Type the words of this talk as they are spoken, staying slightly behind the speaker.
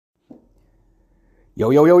Yo,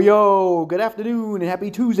 yo, yo, yo! Good afternoon and happy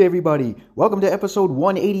Tuesday, everybody. Welcome to episode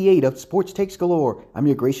 188 of Sports Takes Galore. I'm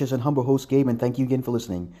your gracious and humble host, Gabe, and thank you again for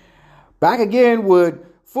listening. Back again with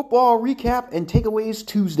football recap and takeaways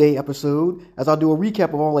Tuesday episode, as I'll do a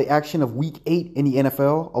recap of all the action of Week 8 in the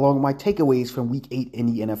NFL, along with my takeaways from Week 8 in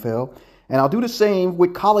the NFL. And I'll do the same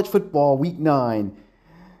with college football Week 9.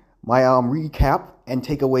 My recap and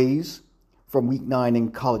takeaways from Week 9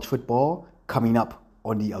 in college football coming up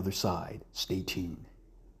on the other side. Stay tuned.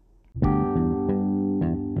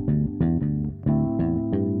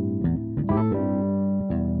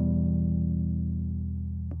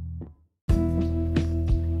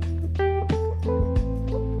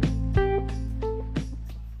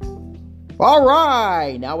 All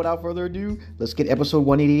right, now without further ado, let's get episode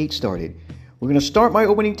 188 started. We're going to start my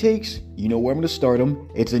opening takes. You know where I'm going to start them.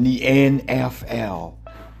 It's in the NFL.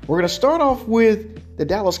 We're going to start off with the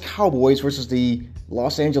Dallas Cowboys versus the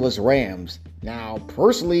Los Angeles Rams. Now,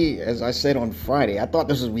 personally, as I said on Friday, I thought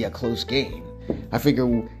this would be a close game. I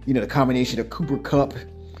figure, the combination of Cooper Kupp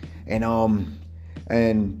and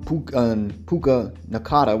Puka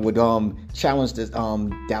Nakata would challenge the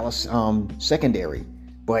Dallas secondary.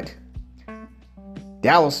 But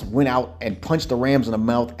Dallas went out and punched the Rams in the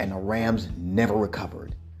mouth, and the Rams never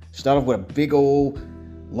recovered. Started off with a big old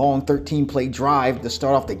long 13-play drive to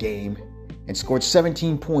start off the game and scored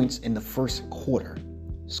 17 points in the first quarter.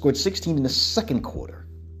 Scored 16 in the second quarter.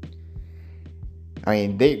 I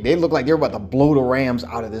mean, they looked like they were about to blow the Rams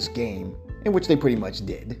out of this game, in which they pretty much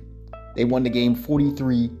did. They won the game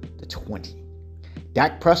 43-20.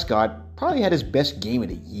 Dak Prescott probably had his best game of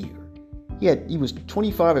the year. He was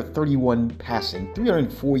 25 of 31 passing,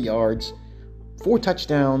 304 yards, 4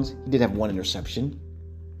 touchdowns. He did have 1 interception.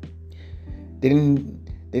 They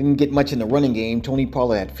didn't get much in the running game. Tony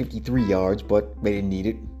Pollard had 53 yards, but they didn't need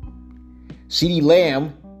it. CeeDee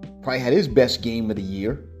Lamb probably had his best game of the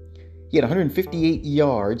year. He had 158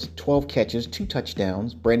 yards, 12 catches, 2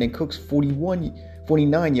 touchdowns. Brandon Cooks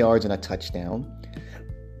 49 yards and a touchdown.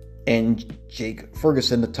 And Jake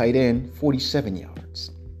Ferguson, the tight end, 47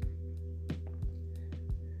 yards.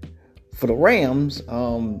 For the Rams,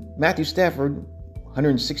 Matthew Stafford,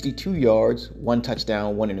 162 yards, 1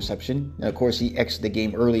 touchdown, 1 interception. And of course, he exited the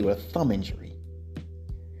game early with a thumb injury.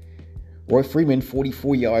 Roy Freeman,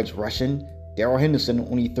 44 yards rushing. Darrell Henderson,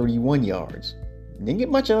 only 31 yards. Didn't get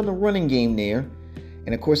much out of the running game there.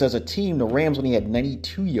 And of course, as a team, the Rams only had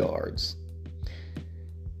 92 yards.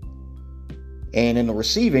 And in the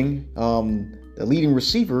receiving, the leading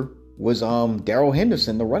receiver was Darrell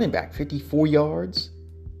Henderson, the running back, 54 yards.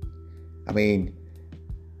 I mean,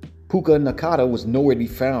 Puka Nakata was nowhere to be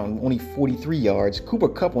found, only 43 yards. Cooper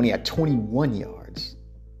Kupp only had 21 yards.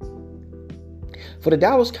 For the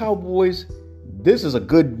Dallas Cowboys, this is a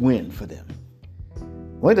good win for them.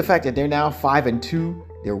 Only the fact that they're now 5-2,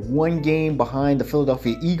 they're 1 game behind the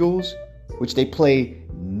Philadelphia Eagles, which they play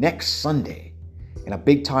next Sunday in a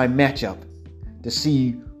big-time matchup to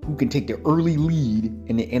see who can take their early lead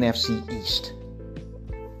in the NFC East.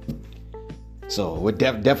 So we're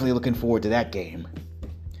definitely looking forward to that game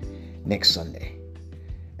next Sunday.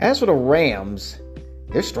 As for the Rams,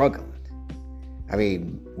 they're struggling. I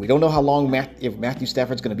mean, we don't know how long if Matthew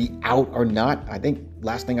Stafford's going to be out or not. I think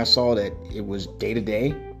last thing I saw that it was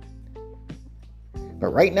day-to-day.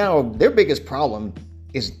 But right now, their biggest problem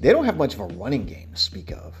is they don't have much of a running game to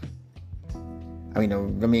speak of. I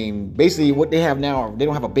mean, basically what they have now, they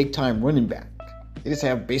don't have a big-time running back. They just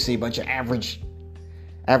have basically a bunch of average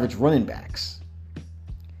running backs.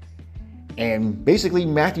 And basically,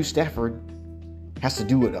 Matthew Stafford has to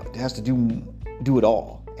do it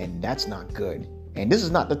all, and that's not good. And this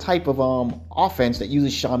is not the type of offense that usually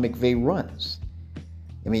Sean McVay runs.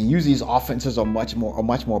 I mean, usually his offenses are much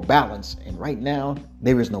more balanced, and right now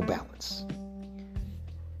there is no balance.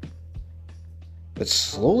 But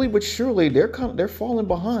slowly but surely, they're falling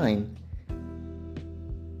behind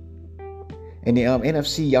in the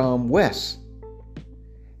NFC West,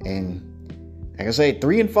 and like I say,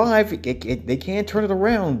 3-5, they can't turn it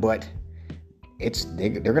around, but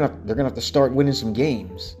they're gonna have to start winning some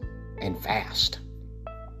games and fast.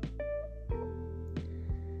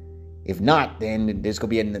 If not, then this will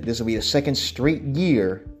be the second straight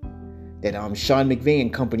year that Sean McVay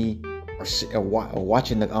and company are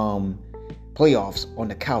watching the playoffs on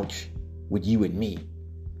the couch with you and me.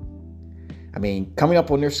 I mean, coming up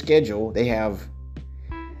on their schedule, they have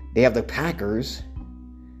the Packers,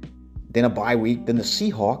 then a bye week, then the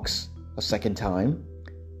Seahawks a second time,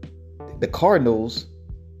 the Cardinals,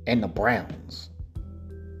 and the Browns.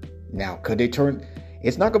 Now, could they turn?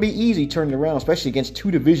 It's not going to be easy turning around, especially against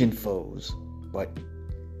 2 division foes. But,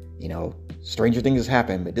 stranger things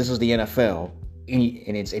happen. But this is the NFL.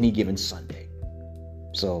 any given Sunday.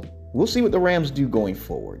 So we'll see what the Rams do going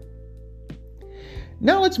forward.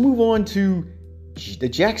 Now let's move on to the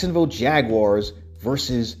Jacksonville Jaguars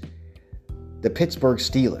versus the Pittsburgh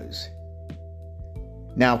Steelers.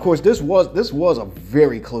 Now, of course, this was a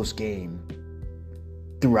very close game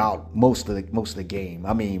throughout most of the game.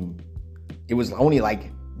 I mean, it was only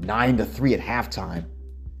like 9-3 at halftime.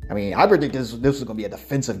 I mean, I predicted this was going to be a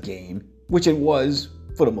defensive game, which it was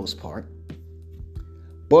for the most part.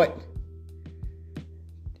 But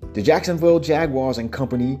the Jacksonville Jaguars and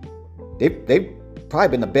company, they've probably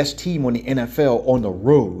been the best team on the NFL on the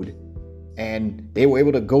road, and they were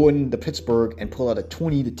able to go into Pittsburgh and pull out a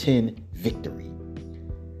 20-10 victory.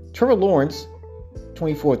 Trevor Lawrence,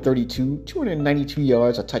 24-32, 292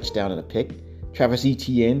 yards, a touchdown and a pick. Travis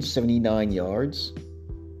Etienne, 79 yards.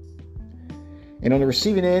 And on the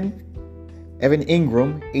receiving end, Evan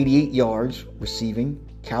Ingram, 88 yards receiving.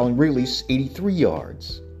 Calvin Ridley, 83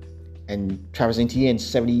 yards. And Travis Etienne,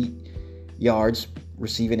 70 yards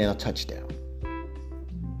receiving and a touchdown.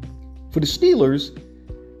 For the Steelers,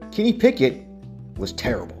 Kenny Pickett was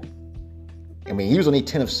terrible. I mean, he was only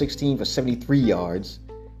 10 of 16 for 73 yards.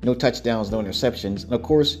 No touchdowns, no interceptions. And of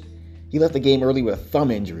course, he left the game early with a thumb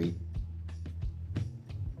injury.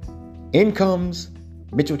 In comes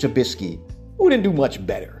Mitchell Trubisky, who didn't do much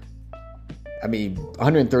better. I mean,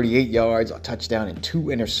 138 yards, a touchdown, and 2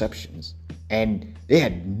 interceptions. And they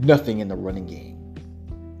had nothing in the running game.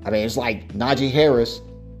 I mean, it's like Najee Harris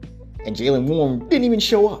and Jaylen Warren didn't even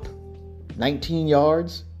show up. 19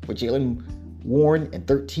 yards for Jaylen Warren and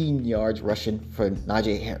 13 yards rushing for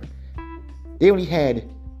Najee Harris. They only had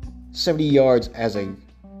 70 yards as a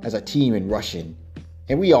team in rushing.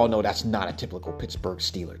 And we all know that's not a typical Pittsburgh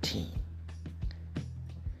Steelers team.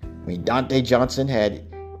 I mean, Dante Johnson had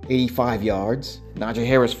 85 yards. Najee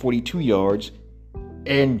Harris, 42 yards.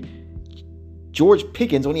 And George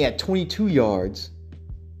Pickens only had 22 yards.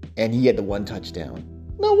 And he had the 1 touchdown.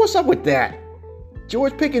 Now, what's up with that?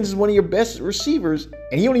 George Pickens is one of your best receivers.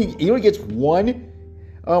 And he only gets 1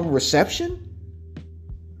 reception?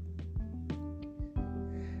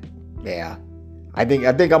 Yeah, I think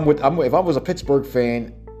if I was a Pittsburgh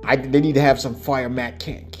fan, they need to have some Fire Matt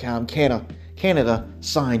Canada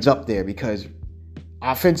signs up there, because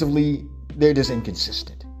offensively they're just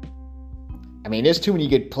inconsistent. I mean, there's too many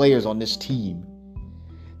good players on this team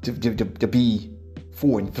to be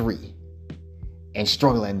 4-3 and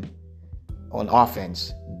struggling on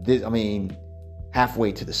offense.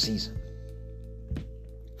 Halfway to the season.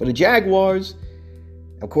 For the Jaguars,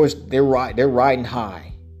 of course, they're riding high.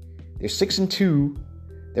 They're 6-2.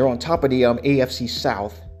 They're on top of the AFC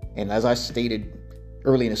South, and as I stated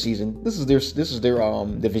early in the season, this is their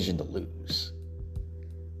division to lose.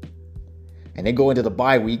 And they go into the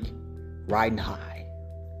bye week riding high.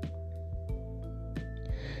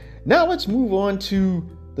 Now let's move on to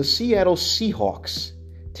the Seattle Seahawks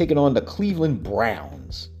taking on the Cleveland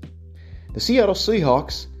Browns. The Seattle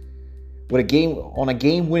Seahawks, with a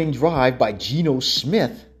game-winning drive by Geno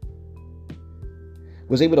Smith,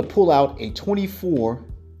 was able to pull out a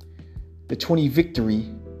 24-20 victory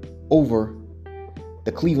over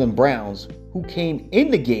the Cleveland Browns, who came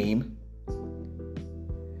in the game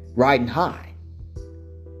riding high.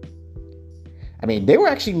 I mean, they were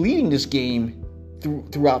actually leading this game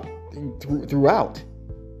throughout,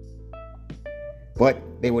 but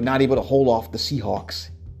they were not able to hold off the Seahawks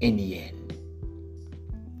in the end.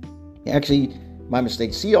 Actually, my mistake.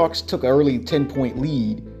 Seahawks took an early 10-point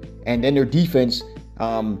lead, and then their defense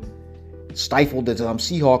stifled the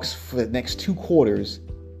Seahawks for the next 2 quarters,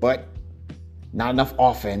 but not enough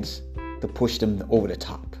offense to push them over the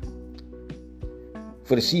top.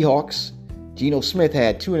 For the Seahawks, Geno Smith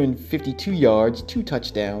had 252 yards, 2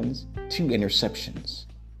 touchdowns, 2 interceptions.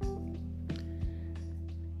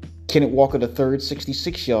 Kenneth Walker III,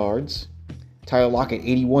 66 yards. Tyler Lockett,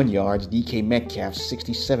 81 yards. DK Metcalf,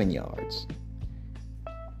 67 yards.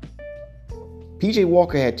 P.J.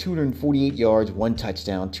 Walker had 248 yards, 1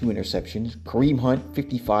 touchdown, 2 interceptions. Kareem Hunt,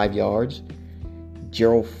 55 yards.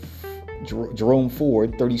 Jerome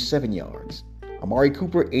Ford, 37 yards. Amari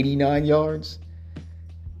Cooper, 89 yards.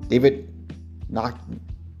 David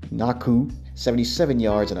Naku, 77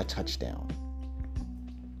 yards and a touchdown.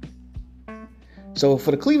 So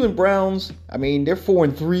for the Cleveland Browns, I mean, they're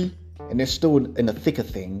 4-3, and they're still in the thick of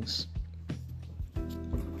things.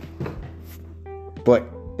 But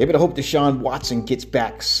they better hope Deshaun Watson gets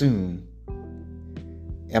back soon.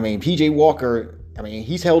 I mean, P.J. Walker,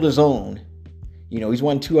 he's held his own. You know, he's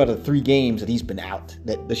won 2 out of 3 games that he's been out,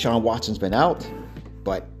 that Deshaun Watson's been out.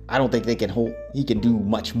 But I don't think he can do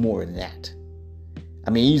much more than that.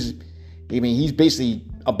 He's basically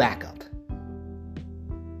a backup.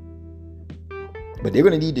 But they're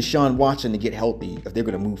going to need Deshaun Watson to get healthy if they're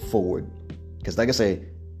going to move forward. Because like I say,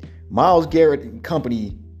 Myles Garrett and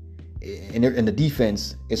company in the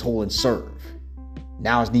defense is holding serve.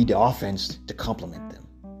 Now it's need the offense to complement them.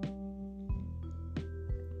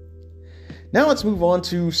 Now let's move on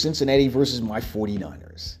to Cincinnati versus my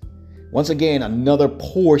 49ers. Once again, another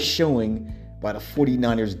poor showing by the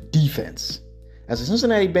 49ers defense, as the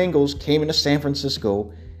Cincinnati Bengals came into San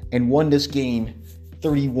Francisco and won this game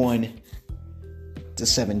 31-17.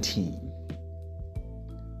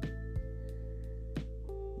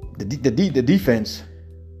 The defense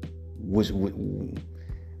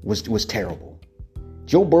was terrible.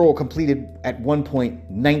 Joe Burrow completed at one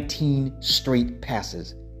point 19 straight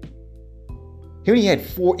passes. He only had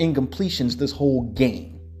 4 incompletions this whole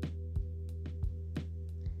game.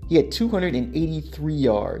 He had 283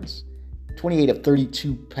 yards, 28 of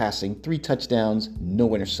 32 passing, 3 touchdowns, no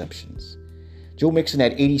interceptions. Joe Mixon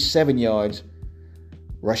had 87 yards,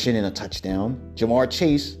 rushing and a touchdown. Jamar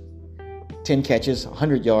Chase, 10 catches,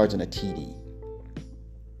 100 yards, and a TD.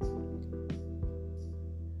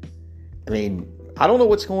 I mean, I don't know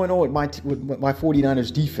what's going on with my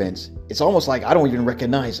 49ers defense. It's almost like I don't even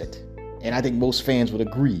recognize it. And I think most fans would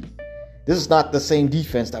agree. This is not the same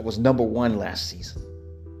defense that was number 1 last season.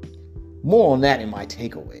 More on that in my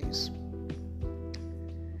takeaways.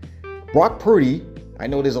 Brock Purdy, I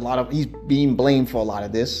know he's being blamed for a lot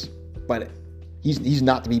of this, but he's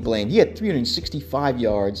not to be blamed. He had 365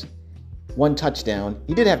 yards, 1 touchdown.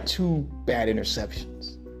 He did have 2 bad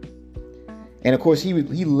interceptions. And of course, he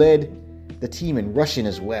led the team in rushing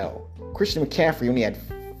as well. Christian McCaffrey only had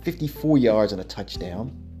 54 yards and a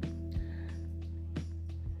touchdown.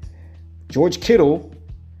 George Kittle,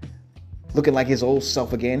 looking like his old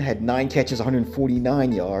self again, had 9 catches,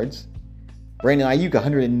 149 yards. Brandon Ayuk,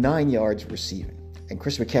 109 yards receiving. And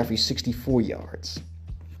Chris McCaffrey, 64 yards.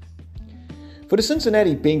 For the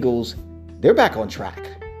Cincinnati Bengals, they're back on track.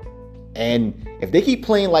 And if they keep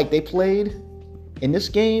playing like they played in this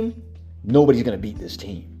game, nobody's going to beat this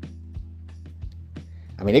team.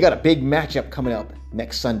 I mean, they got a big matchup coming up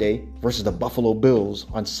next Sunday versus the Buffalo Bills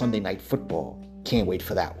on Sunday Night Football. Can't wait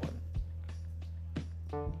for that one.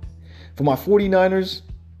 For my 49ers,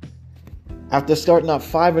 after starting out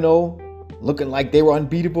 5-0, looking like they were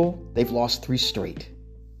unbeatable, they've lost 3 straight.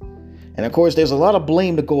 And of course, there's a lot of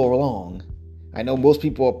blame to go along. I know most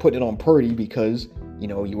people are putting it on Purdy because,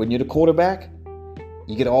 when you're the quarterback,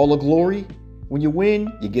 you get all the glory. When you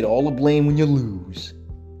win, you get all the blame when you lose.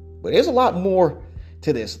 But there's a lot more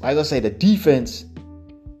to this. As I say, the defense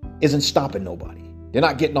isn't stopping nobody. They're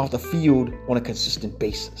not getting off the field on a consistent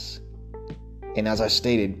basis. And as I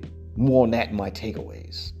stated, more on that in my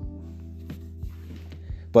takeaways.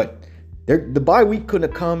 But the bye week couldn't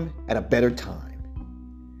have come at a better time.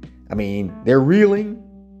 I mean, they're reeling,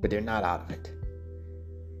 but they're not out of it.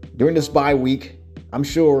 During this bye week, I'm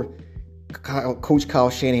sure Coach Kyle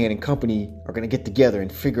Shanahan and company are going to get together and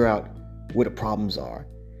figure out where the problems are.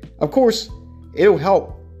 Of course, it'll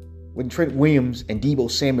help when Trent Williams and Deebo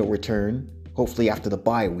Samuel return, hopefully after the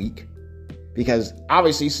bye week. Because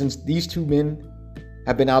obviously, since these 2 men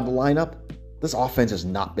have been out of the lineup, this offense has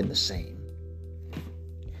not been the same.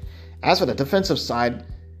 As for the defensive side,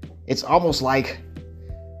 it's almost like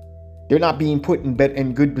they're not being put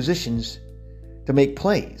in good positions to make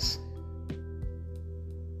plays.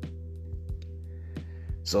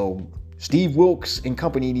 So Steve Wilks and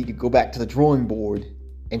company need to go back to the drawing board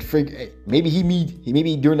and figure. Maybe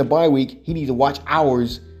during the bye week he needs to watch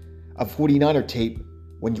hours of 49er tape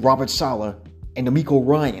when Robert Saleh and DeMeco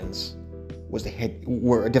Ryans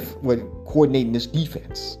were coordinating this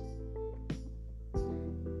defense.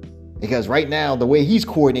 Because right now, the way he's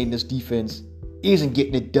coordinating this defense isn't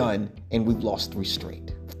getting it done, and we've lost 3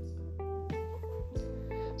 straight.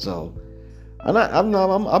 So,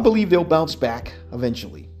 I believe they'll bounce back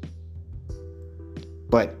eventually.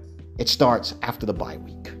 But it starts after the bye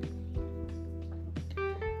week.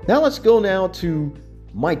 Now let's go to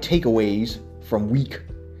my takeaways from week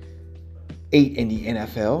 8 in the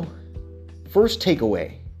NFL. First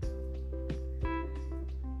takeaway.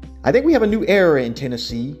 I think we have a new era in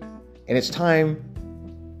Tennessee, and it's time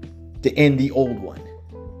to end the old one.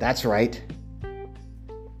 That's right.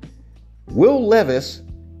 Will Levis,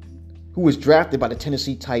 who was drafted by the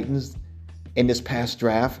Tennessee Titans in this past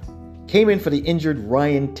draft, came in for the injured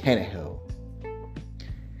Ryan Tannehill.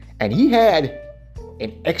 And he had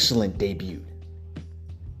an excellent debut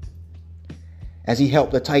as he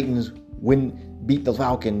helped the Titans beat the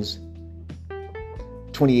Falcons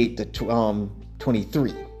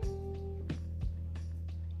 28-23.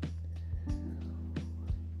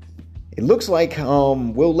 It looks like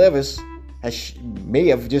Will Levis may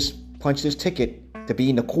have just punched his ticket to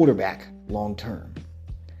being the quarterback long term.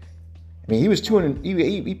 I mean, he was 200.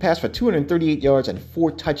 He passed for 238 yards and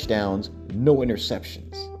 4 touchdowns, no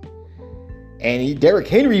interceptions. And Derrick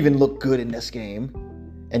Henry even looked good in this game,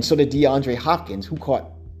 and so did DeAndre Hopkins, who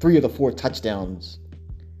caught 3 of the 4 touchdowns.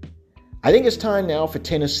 I think it's time now for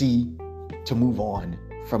Tennessee to move on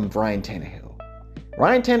from Ryan Tannehill.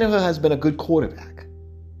 Ryan Tannehill has been a good quarterback,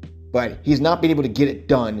 but he's not been able to get it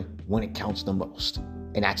done when it counts the most,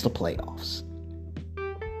 and that's the playoffs.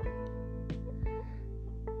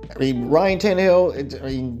 I mean, Ryan Tannehill,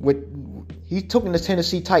 he's taking the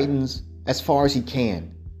Tennessee Titans as far as he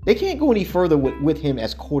can. They can't go any further with him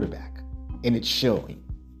as quarterback, and it's showing.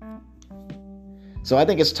 So I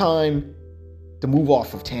think it's time to move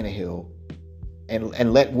off of Tannehill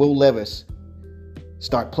and let Will Levis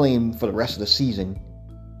start playing for the rest of the season.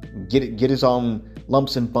 Get his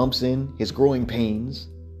lumps and bumps in, his growing pains,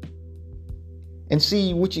 and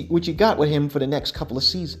see what you got with him for the next couple of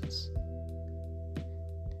seasons.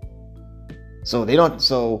 So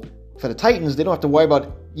for the Titans, they don't have to worry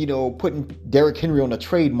about, putting Derrick Henry on the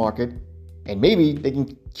trade market, and maybe they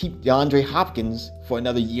can keep DeAndre Hopkins for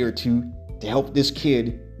another year or two to help this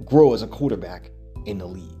kid grow as a quarterback in the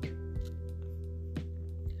league.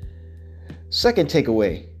 Second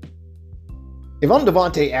takeaway. If I'm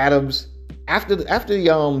Davante Adams, after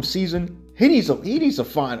the season, he needs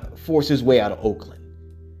to force his way out of Oakland.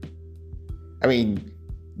 I mean,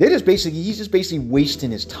 he's just basically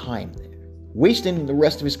wasting his time there, wasting the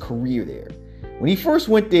rest of his career there. When he first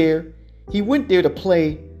went there, he went there to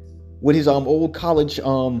play with his old college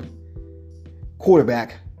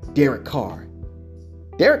quarterback, Derek Carr.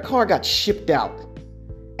 Derek Carr got shipped out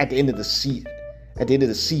at the end of the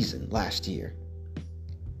season last year.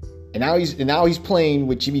 And now he's playing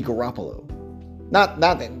with Jimmy Garoppolo. Not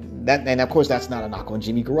that, and of course that's not a knock on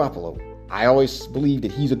Jimmy Garoppolo. I always believe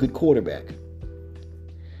that he's a good quarterback.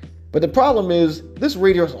 But the problem is this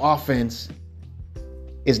Raiders offense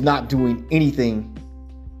is not doing anything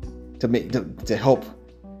to help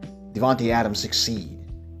Davante Adams succeed.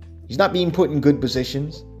 He's not being put in good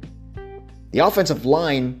positions. The offensive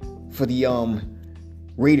line for the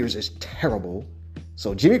Raiders is terrible.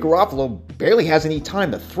 So Jimmy Garoppolo barely has any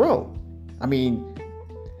time to throw. I mean,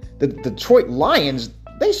 the Detroit Lions,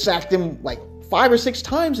 they sacked him like 5 or 6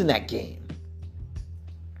 times in that game.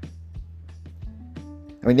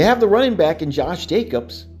 I mean, they have the running back in Josh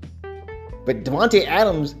Jacobs, but Davante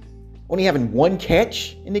Adams only having 1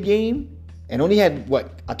 catch in the game and only had,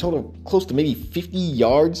 a total close to maybe 50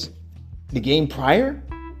 yards the game prior?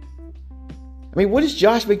 I mean, what is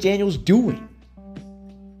Josh McDaniels doing?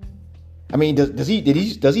 I mean, does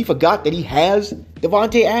he forgot that he has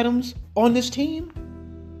Davante Adams on this team?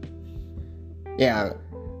 Yeah,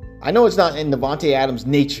 I know it's not in Davante Adams'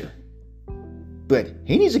 nature, but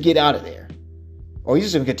he needs to get out of there, or he's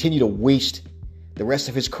just going to continue to waste the rest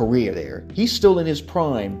of his career there. He's still in his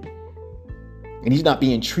prime, and he's not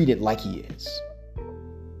being treated like he is.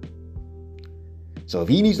 So if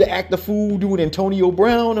he needs to act the fool doing Antonio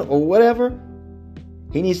Brown or whatever,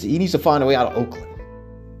 he needs to find a way out of Oakland.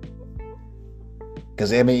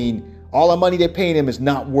 Because, I mean, all the money they're paying him is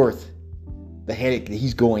not worth the headache that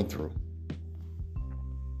he's going through.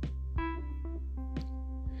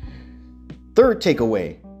 Third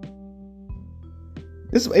takeaway.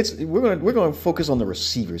 We're going to focus on the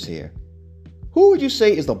receivers here. Who would you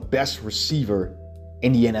say is the best receiver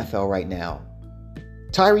in the NFL right now?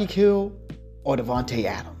 Tyreek Hill or Davante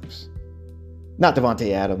Adams? Not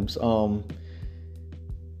Davante Adams.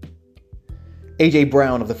 A.J.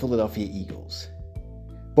 Brown of the Philadelphia Eagles.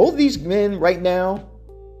 Both these men right now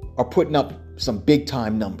are putting up some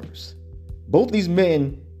big-time numbers. Both these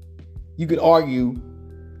men, you could argue,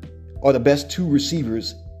 are the best 2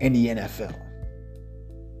 receivers in the NFL.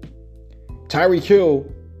 Tyreek Hill,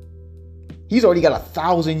 he's already got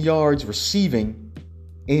 1,000 yards receiving,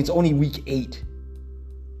 and it's only week 8.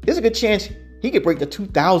 There's a good chance he could break the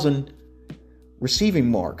 2,000 receiving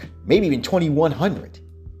mark, maybe even 2,100,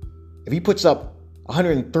 if he puts up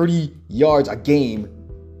 130 yards a game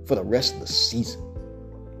for the rest of the season.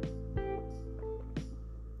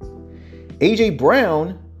 A.J.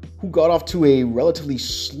 Brown, who got off to a relatively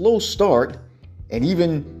slow start, and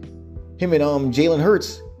even him and Jalen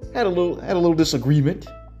Hurts had a little disagreement.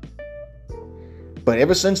 But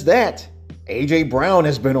ever since that, A.J. Brown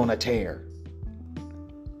has been on a tear.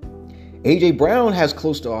 A.J. Brown has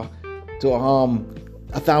close to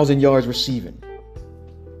 1,000 yards receiving.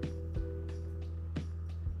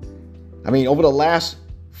 I mean, over the last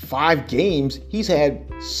 5 games, he's had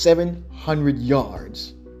 700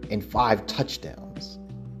 yards and 5 touchdowns.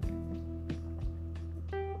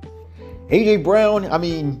 AJ Brown, I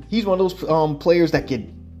mean, he's one of those players that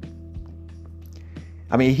can.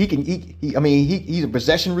 I mean, he's a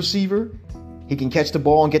possession receiver. He can catch the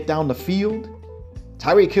ball and get down the field.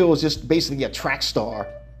 Tyreek Hill is just basically a track star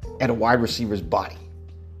at a wide receiver's body.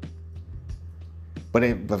 But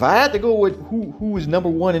if I had to go with who is number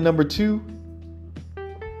 1 and number 2,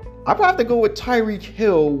 I'd probably have to go with Tyreek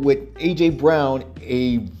Hill with AJ Brown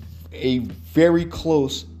a very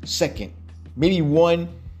close second. Maybe 1A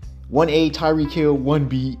Tyreek Hill,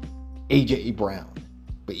 1B AJ Brown.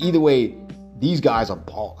 But either way, these guys are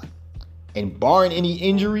balling. And barring any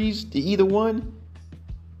injuries to either one,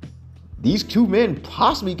 these two men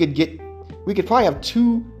possibly we could probably have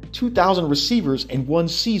 2,000 receivers in one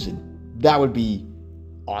season. That would be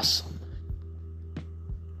awesome.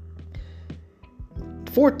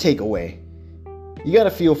 Fourth takeaway, you got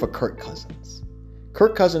to feel for Kirk Cousins.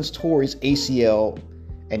 Kirk Cousins tore his ACL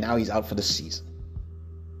and now he's out for the season.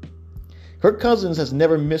 Kirk Cousins has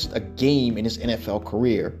never missed a game in his NFL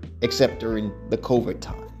career except during the COVID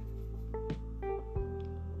time.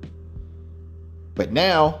 But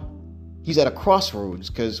now he's at a crossroads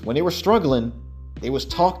because when they were struggling, there was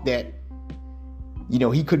talk that,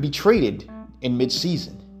 he could be traded in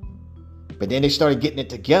midseason. But then they started getting it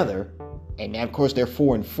together, and now, of course, they're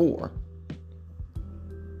 4-4.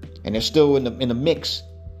 And they're still in the mix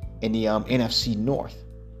in the NFC North.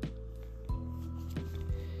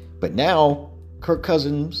 But now, Kirk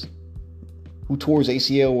Cousins, who tore his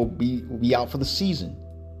ACL, will be out for the season.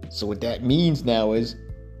 So what that means now is,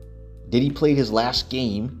 did he play his last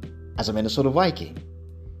game as a Minnesota Viking?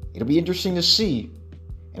 It'll be interesting to see.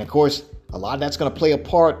 And of course, a lot of that's going to play a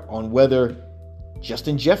part on whether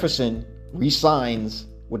Justin Jefferson re-signs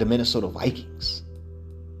with the Minnesota Vikings.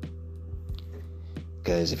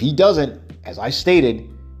 Because if he doesn't, as I stated,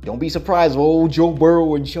 don't be surprised if old Joe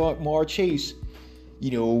Burrow and Jamar Chase,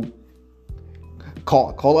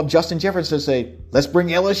 call up Justin Jefferson and say, let's bring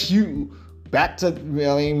LSU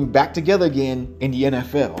back together again in the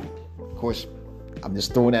NFL. Of course, I'm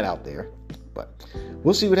just throwing that out there. But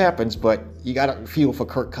we'll see what happens. But you got to feel for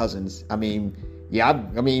Kirk Cousins. Like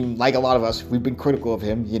a lot of us, we've been critical of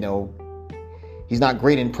him. He's not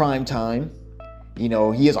great in prime time.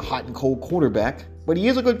 He is a hot and cold quarterback, but he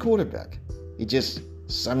is a good quarterback. It just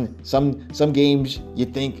some games you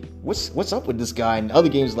think, what's up with this guy? And other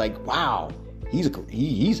games like, wow, he's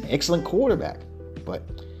an excellent quarterback. But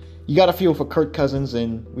you got to feel for Kirk Cousins,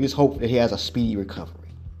 and we just hope that he has a speedy recovery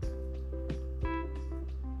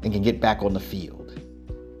and can get back on the field.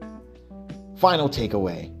 Final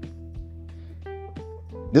takeaway.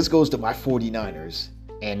 This goes to my 49ers,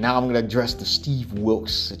 and now I'm going to address the Steve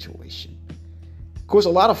Wilks situation. Of course, a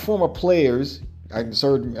lot of former players, I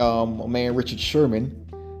heard my man Richard Sherman,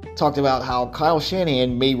 talked about how Kyle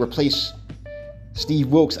Shanahan may replace Steve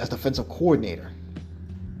Wilks as defensive coordinator.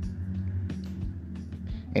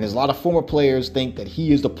 And there's a lot of former players think that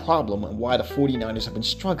he is the problem and why the 49ers have been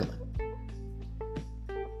struggling.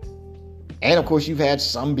 And of course, you've had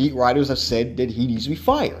some beat writers have said that he needs to be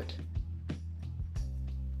fired.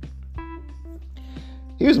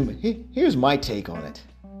 Here's my take on it.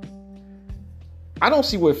 I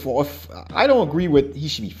don't agree with he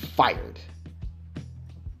should be fired.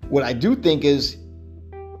 What I do think is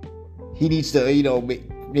he needs to,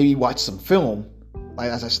 maybe watch some film,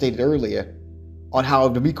 like as I stated earlier, on how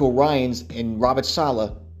DeMeco Ryans and Robert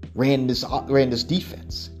Saleh ran this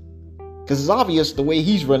defense. Because it's obvious the way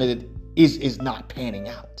he's running it is not panning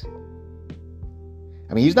out.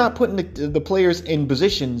 He's not putting the players in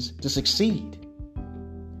positions to succeed.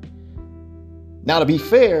 Now, to be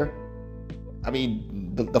fair,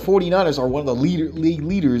 the 49ers are one of the league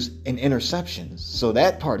leaders in interceptions, so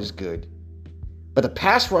that part is good. But the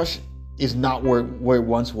pass rush is not where it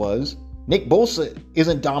once was. Nick Bosa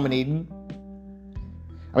isn't dominating.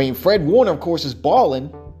 Fred Warner, of course, is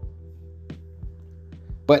balling.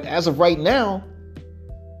 But as of right now,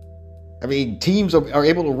 teams are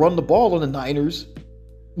able to run the ball on the Niners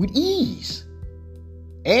with ease.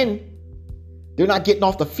 And they're not getting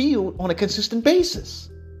off the field on a consistent basis.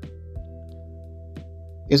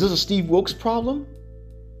 Is this a Steve Wilks problem?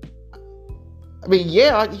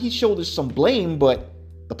 Yeah, he shoulders some blame, but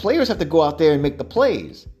the players have to go out there and make the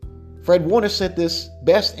plays. Fred Warner said this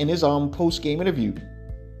best in his post-game interview.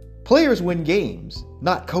 Players win games,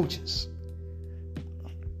 not coaches.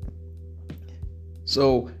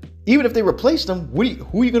 So even if they replace them, who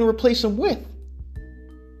are you going to replace them with?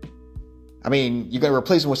 You're going to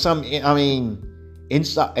replace them with some, inside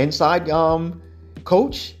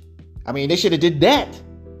coach? They should have did that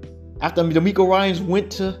after DeMeco Ryans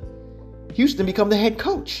went to Houston to become the head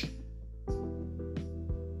coach.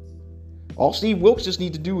 All Steve Wilkes just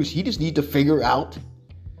need to do is he just need to figure it out.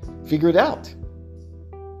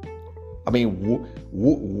 I mean,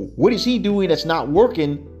 what is he doing that's not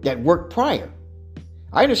working that worked prior?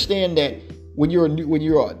 I understand that when you're a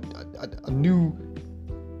new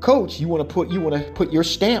coach, you want to put your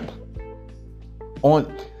stamp on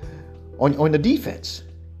the defense.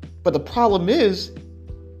 But the problem is,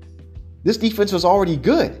 this defense was already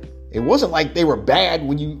good. It wasn't like they were bad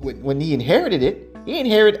when he inherited it. He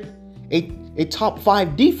inherited a top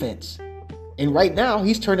 5 defense, and right now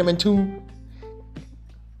he's turned them into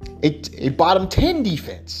a bottom 10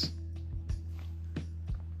 defense.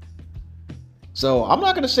 So I'm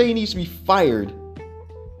not going to say he needs to be fired,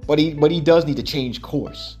 but he does need to change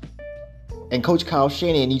course. And Coach Kyle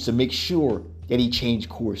Shanahan needs to make sure that he change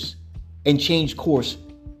course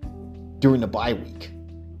during the bye week.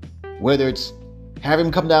 Whether it's have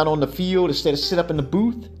him come down on the field instead of sit up in the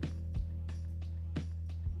booth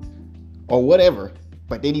or whatever,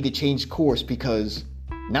 but they need to change course because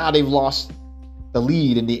now they've lost the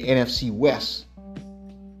lead in the NFC West.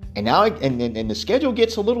 And now and the schedule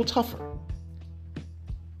gets a little tougher.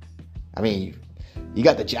 I mean, you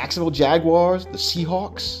got the Jacksonville Jaguars, the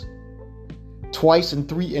Seahawks, twice in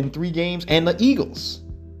three games, and the Eagles.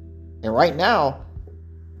 And right now,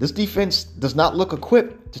 this defense does not look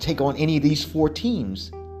equipped to take on any of these 4 teams.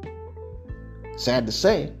 Sad to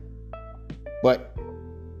say. But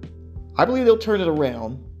I believe they'll turn it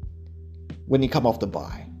around when they come off the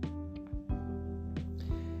bye.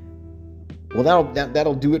 Well,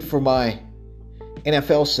 that'll do it for my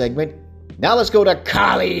NFL segment. Now let's go to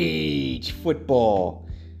college football.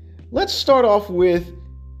 Let's start off with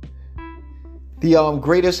the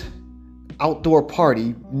greatest outdoor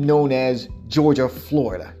party known as Georgia,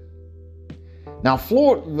 Florida. Now,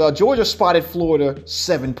 Georgia spotted Florida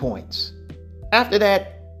 7 points. After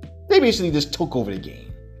that, they basically just took over the game.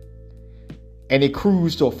 And they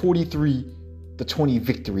cruised to a 43-20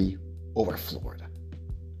 victory over Florida.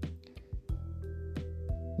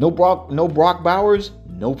 No Brock Bowers,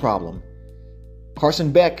 no problem.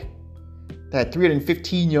 Carson Beck had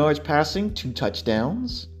 315 yards passing, 2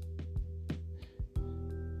 touchdowns.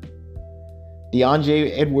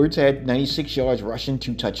 DeAndre Edwards had 96 yards rushing,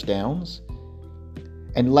 2 touchdowns.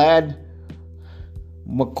 And Ladd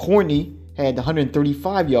McCorney had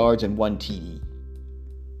 135 yards and 1 TD.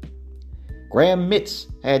 Graham Mitz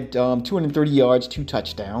had 230 yards, 2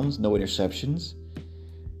 touchdowns, no interceptions.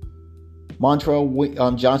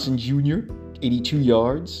 Montrell Johnson Jr., 82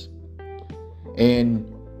 yards. And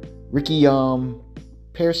Ricky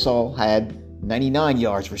Pearsall had 99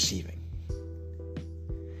 yards receiving.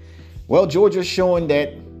 Well, Georgia's showing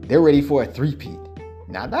that they're ready for a three-peat.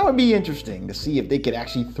 Now, that would be interesting to see if they could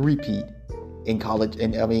actually three-peat in college,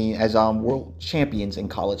 as world champions in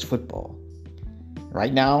college football.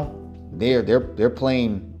 Right now, they're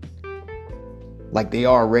playing like they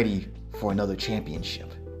are ready for another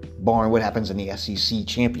championship, barring what happens in the SEC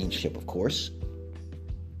championship, of course.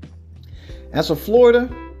 As for Florida,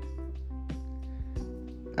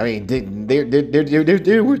 they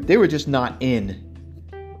were just not in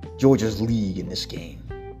Georgia's league in this game.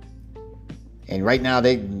 And right now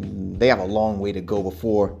they have a long way to go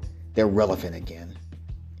before they're relevant again.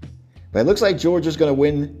 But it looks like Georgia's going to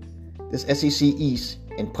win this SEC East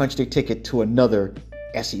and punch their ticket to another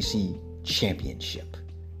SEC championship.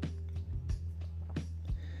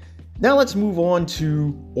 Now let's move on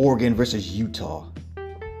to Oregon versus Utah.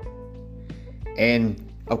 And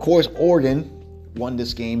of course, Oregon won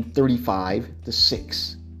this game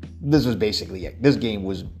 35-6. This game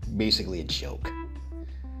was basically a joke.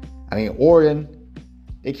 Oregon,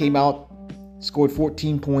 they came out, scored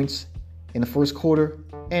 14 points in the first quarter,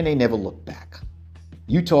 and they never looked back.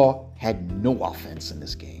 Utah had no offense in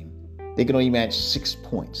this game. They could only match 6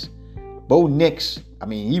 points. Bo Nix,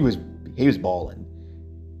 he was balling.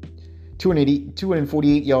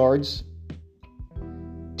 248 yards,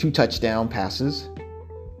 2 touchdown passes.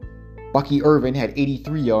 Bucky Irvin had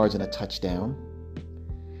 83 yards and a touchdown.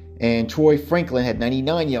 And Troy Franklin had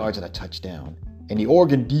 99 yards and a touchdown. And the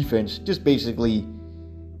Oregon defense just basically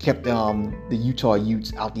kept the Utah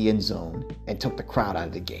Utes out the end zone and took the crowd out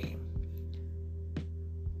of the game.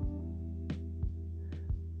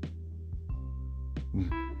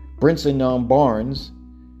 Brinson Barnes,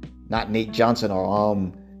 not Nate Johnson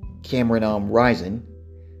or Cameron Risen,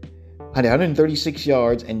 had 136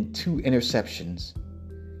 yards and 2 interceptions.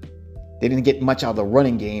 They didn't get much out of the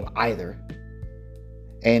running game either.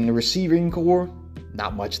 And the receiving core,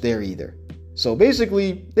 not much there either. So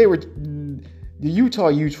basically, the Utah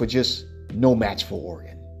Utes were just no match for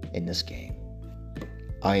Oregon in this game.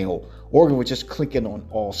 Oregon was just clicking on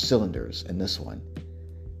all cylinders in this one.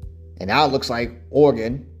 And now it looks like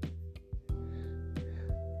Oregon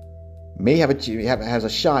may has a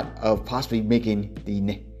shot of possibly making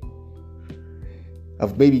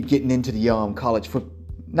maybe getting into the not in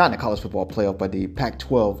the college football playoff, but the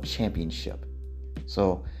Pac-12 championship.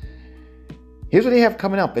 So here's what they have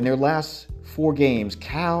coming up in their last 4 games: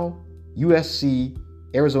 Cal, USC,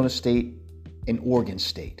 Arizona State, and Oregon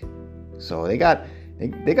State. So they got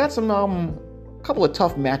some couple of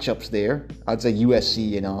tough matchups there. I'd say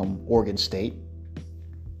USC and Oregon State.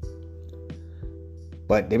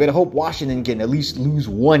 But they better hope Washington can at least lose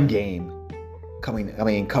one game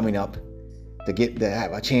coming up to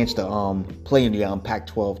have a chance to play in the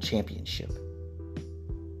Pac-12 championship.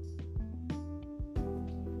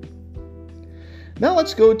 Now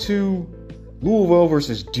let's go to Louisville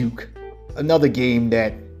versus Duke, another game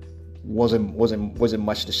that wasn't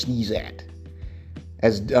much to sneeze at,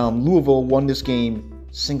 as Louisville won this game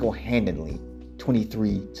single-handedly,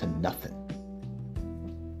 23-0.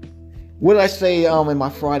 What did I say in my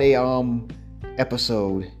Friday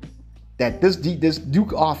episode? That this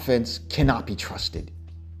Duke offense cannot be trusted,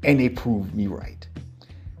 and they proved me right.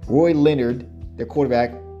 Roy Leonard, their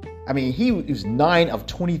quarterback, he was 9 of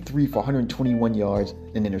 23 for 121 yards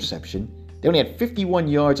and an interception. They only had 51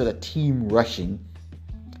 yards as a team rushing,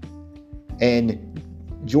 and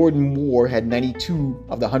Jordan Moore had 92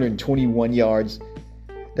 of the 121 yards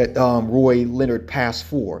that Roy Leonard passed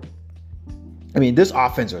for. This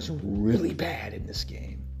offense was really bad in this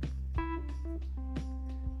game.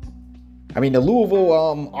 The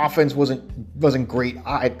Louisville offense wasn't great.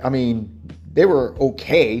 They were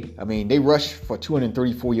okay. They rushed for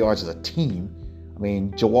 234 yards as a team.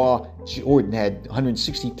 Jawar Jordan had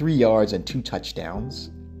 163 yards and 2 touchdowns.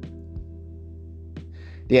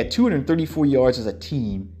 They had 234 yards as a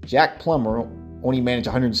team. Jack Plummer only managed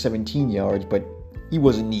 117 yards, but he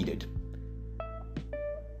wasn't needed.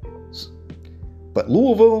 But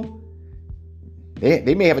Louisville,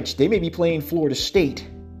 they may be playing Florida State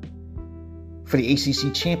for the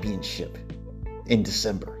ACC championship in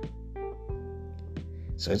December.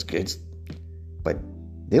 So it's good, but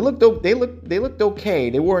they looked okay.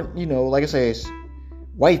 They weren't, like I say,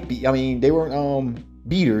 they weren't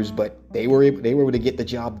beaters, but they were able to get the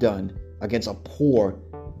job done against a poor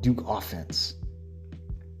Duke offense.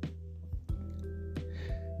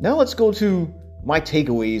 Now let's go to my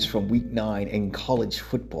takeaways from Week 9 in college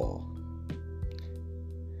football.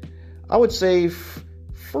 I would say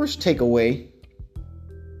first takeaway,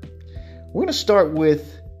 we're going to start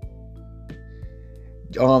with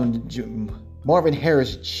Marvin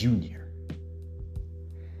Harris Jr.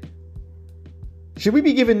 Should we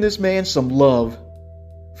be giving this man some love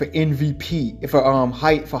for MVP, for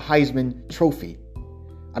Heisman Trophy?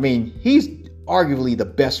 He's arguably the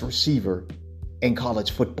best receiver in college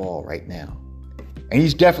football right now. And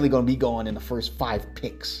he's definitely going to be going in the first 5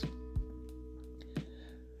 picks.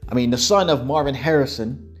 The son of Marvin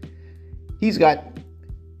Harrison, he's got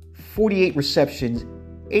 48 receptions,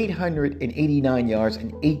 889 yards,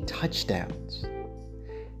 and 8 touchdowns.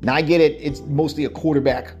 Now, I get it. It's mostly a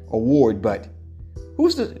quarterback award, but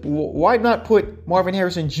why not put Marvin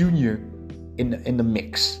Harrison Jr. in the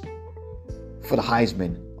mix for the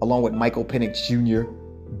Heisman, along with Michael Penix Jr.,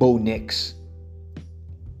 Bo Nix?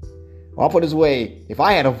 Well, I'll put it this way: if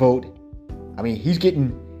I had a vote, he's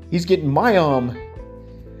getting my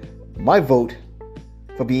vote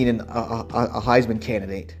for being a Heisman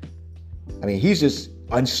candidate. He's just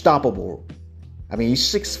unstoppable. He's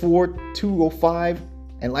 6'4", 205,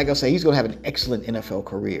 and like I say, he's going to have an excellent NFL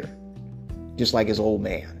career, just like his old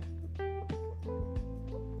man.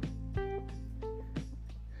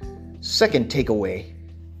 Second takeaway: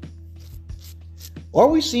 are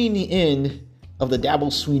we seeing the end of the Dabo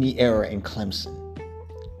Swinney era in Clemson?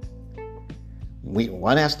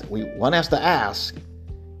 One has to ask,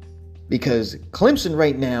 because Clemson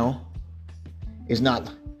right now is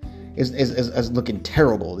looking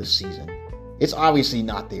terrible this season. It's obviously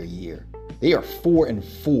not their year. They are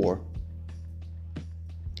 4-4.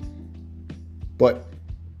 But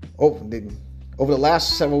over the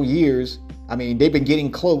last several years, they've been getting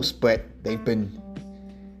close, but they've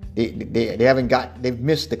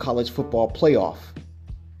missed the college football playoff,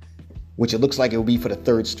 which it looks like it will be for the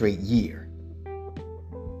 3rd straight year.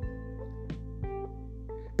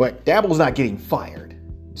 But Dabo's not getting fired.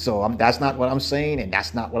 So that's not what I'm saying, and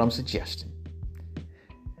that's not what I'm suggesting.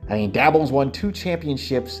 Dabo's won 2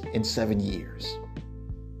 championships in 7 years.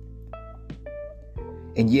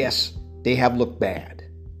 And yes, they have looked bad.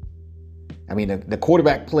 The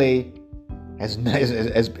quarterback play has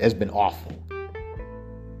been awful.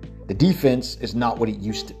 The defense is not what it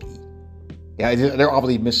used to be. Yeah, they're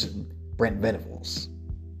obviously missing Brent Venables.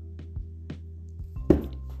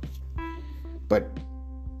 But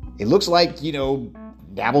it looks like,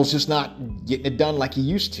 Dabo's just not getting it done like he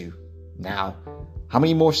used to. Now, how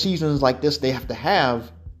many more seasons like this they have to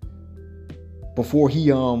have before he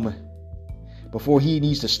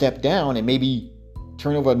needs to step down and maybe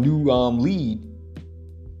turn over a new lead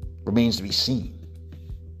remains to be seen.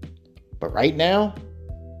 But right now,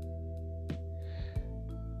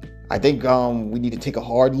 I think we need to take a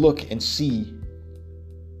hard look and see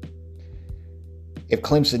if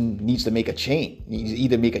Clemson needs to make a change. Needs to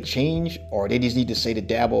either make a change or they just need to say to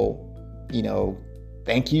Dabo,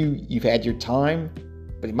 thank you, you've had your time,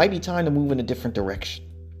 but it might be time to move in a different direction.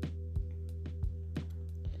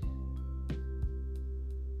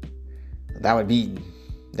 That would be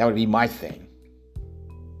my thing.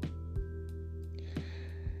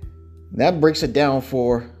 That breaks it down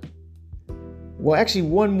for, actually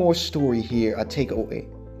one more story here, a takeaway.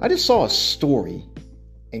 I just saw a story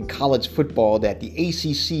in college football that the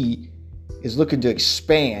ACC is looking to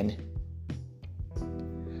expand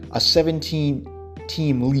a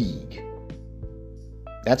 17-team league.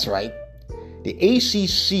 That's right. The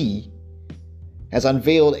ACC has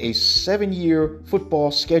unveiled a 7-year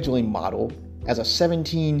football scheduling model as a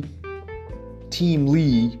 17-team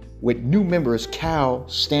league with new members Cal,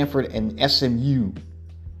 Stanford, and SMU.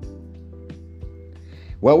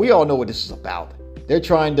 Well, we all know what this is about. They're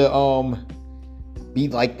trying to be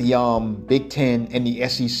like the Big Ten and the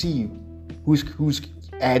SEC, who's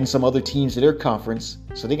adding some other teams to their conference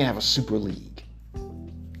so they can have a super league.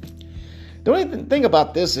 The only thing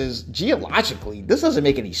about this is, geologically, this doesn't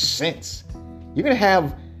make any sense. You're going to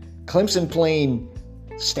have Clemson playing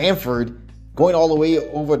Stanford going all the way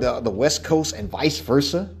over the West Coast and vice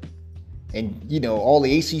versa. And, all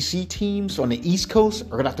the ACC teams on the East Coast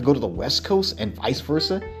are going to have to go to the West Coast and vice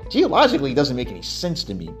versa. Geologically, it doesn't make any sense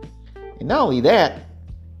to me. And not only that,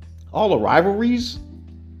 all the rivalries,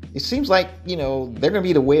 it seems like, they're going to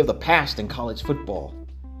be the way of the past in college football.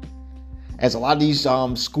 As a lot of these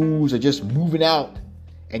schools are just moving out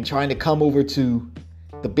and trying to come over to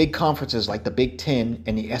the big conferences like the Big Ten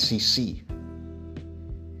and the SEC.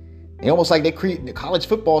 It's almost like college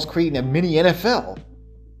football is creating a mini NFL,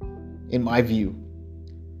 in my view.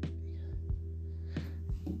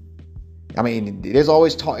 I mean, there's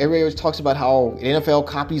always everybody always talks about how the NFL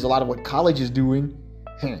copies a lot of what college is doing.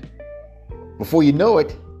 Before you know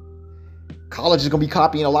it, college is going to be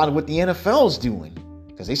copying a lot of what the NFL is doing,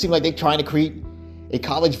 because they seem like they're trying to create a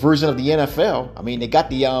college version of the NFL. I mean, they got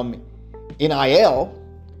the NIL,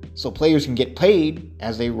 so players can get paid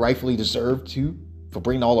as they rightfully deserve to for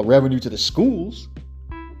bringing all the revenue to the schools.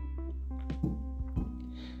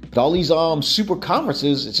 But all these super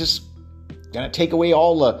conferences, it's just going to take away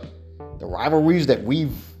all the rivalries that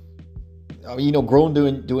we've grown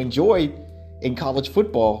to enjoy in college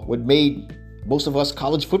football, what made most of us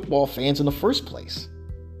college football fans in the first place.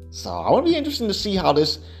 So I want to be interested to see how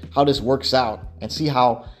this works out and see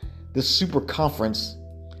how this super conference,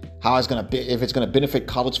 if it's going to benefit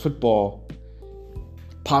college football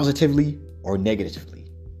positively or negatively.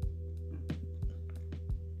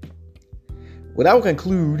 Well, that will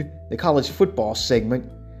conclude the college football segment.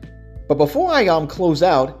 But before I close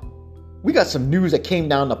out, we got some news that came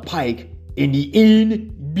down the pike in the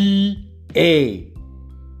NBA.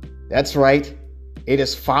 That's right. It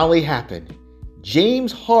has finally happened.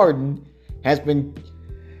 James Harden has been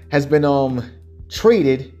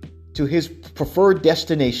traded to his preferred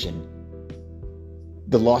destination,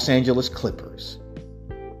 the Los Angeles Clippers.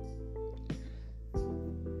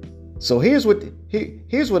 So here's what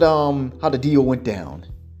how the deal went down.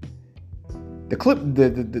 The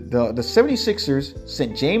 76ers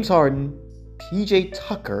sent James Harden, PJ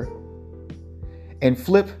Tucker, and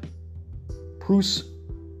Flip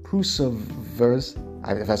Prusevers,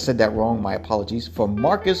 if I said that wrong, my apologies, for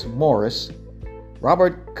Marcus Morris,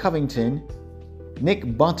 Robert Covington, Nick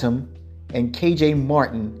Buntum, and KJ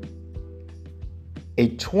Martin, a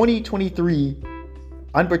 2023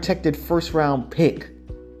 unprotected first-round pick,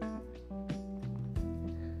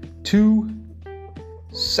 2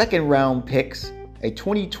 second-round picks, a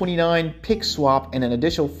 2029 pick swap, and an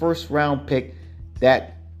additional first-round pick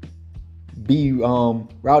that be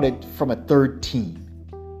routed from a third team.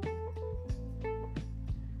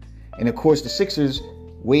 And of course, the Sixers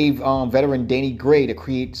waived veteran Danny Gray to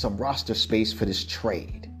create some roster space for this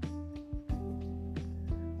trade.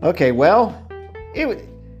 Okay, well,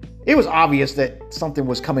 it was obvious that something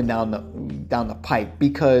was coming down the pipe,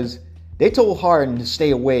 because they told Harden to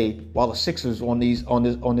stay away while the Sixers on this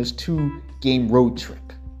 2-game road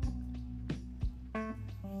trip.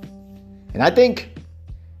 And I think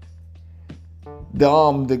the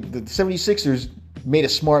 76ers made a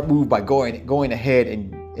smart move by going ahead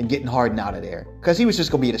and in getting Harden out of there, because he was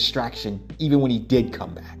just going to be a distraction even when he did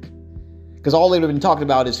come back. Because all they've been talking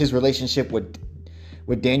about is his relationship with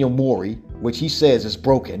Daniel Morey, which he says is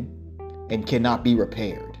broken and cannot be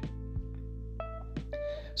repaired.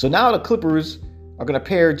 So now the Clippers are going to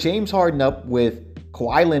pair James Harden up with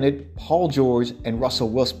Kawhi Leonard, Paul George, and Russell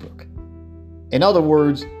Westbrook. In other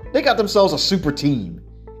words, they got themselves a super team,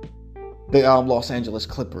 the Los Angeles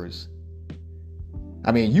Clippers.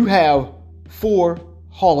 I mean, you have 4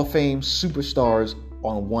 Hall of Fame superstars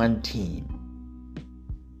on one team.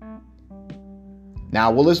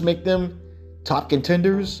 Now, will this make them top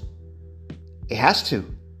contenders? It has to.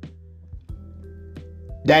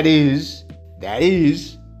 That is,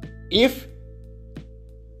 if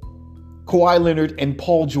Kawhi Leonard and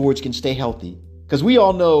Paul George can stay healthy. Because we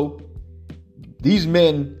all know these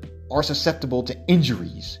men are susceptible to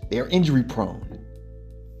injuries. They are injury prone.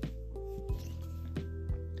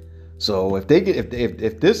 So if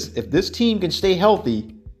this team can stay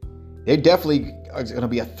healthy, they definitely are going to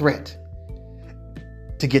be a threat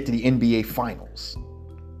to get to the NBA Finals.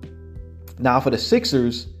 Now for the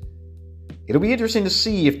Sixers, it'll be interesting to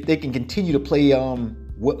see if they can continue to play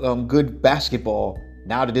good basketball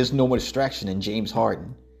now that there's no more distraction in James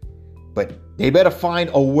Harden. But they better find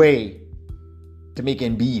a way to make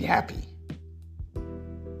Embiid happy,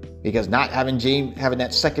 because not having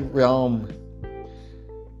that second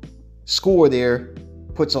score there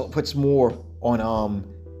puts more on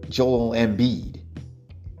Joel Embiid.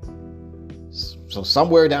 So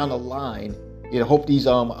somewhere down the line, you hope these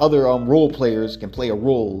other role players can play a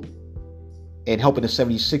role in helping the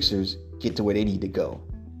 76ers get to where they need to go.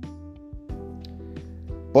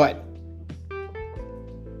 But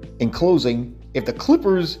in closing, if the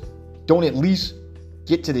Clippers don't at least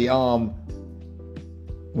get to the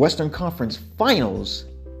Western Conference Finals,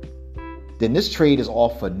 then this trade is all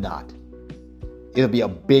for naught. It'll be a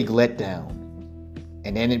big letdown.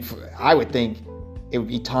 And then I would think it would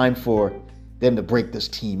be time for them to break this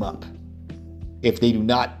team up if they do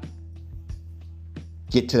not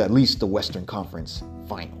get to at least the Western Conference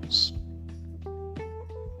Finals.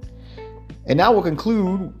 And now we'll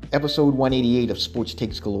conclude episode 188 of Sports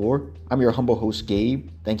Takes Galore. I'm your humble host, Gabe.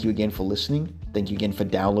 Thank you again for listening. Thank you again for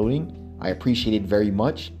downloading. I appreciate it very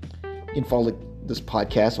much. You can follow this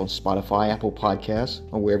podcast on Spotify, Apple Podcasts,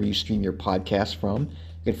 or wherever you stream your podcasts from.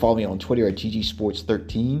 You can follow me on Twitter at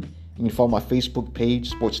ggsports13. You can follow my Facebook page,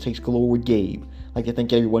 Sports Takes Galore with Gabe. I'd like to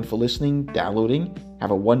thank everyone for listening, downloading. Have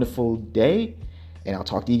a wonderful day, and I'll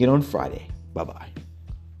talk to you again on Friday. Bye-bye.